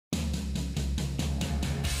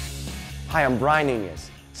Hi, I'm Brian Nunez,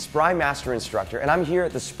 SPRI Master Instructor, and I'm here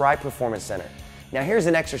at the SPRI Performance Center. Now here's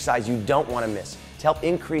an exercise you don't want to miss to help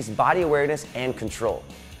increase body awareness and control,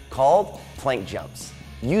 called plank jumps,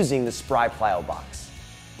 using the SPRI Plyo box.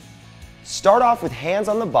 Start off with hands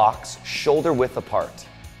on the box, shoulder width apart.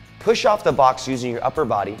 Push off the box using your upper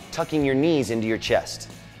body, tucking your knees into your chest.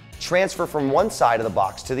 Transfer from one side of the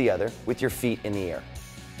box to the other with your feet in the air.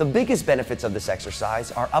 The biggest benefits of this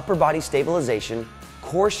exercise are upper body stabilization,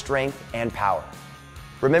 core strength, and power.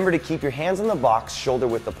 Remember to keep your hands on the box, shoulder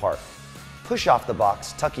width apart. Push off the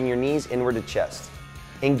box, tucking your knees inward to chest.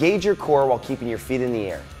 Engage your core while keeping your feet in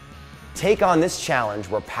the air. Take on this challenge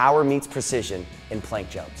where power meets precision in plank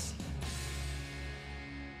jumps.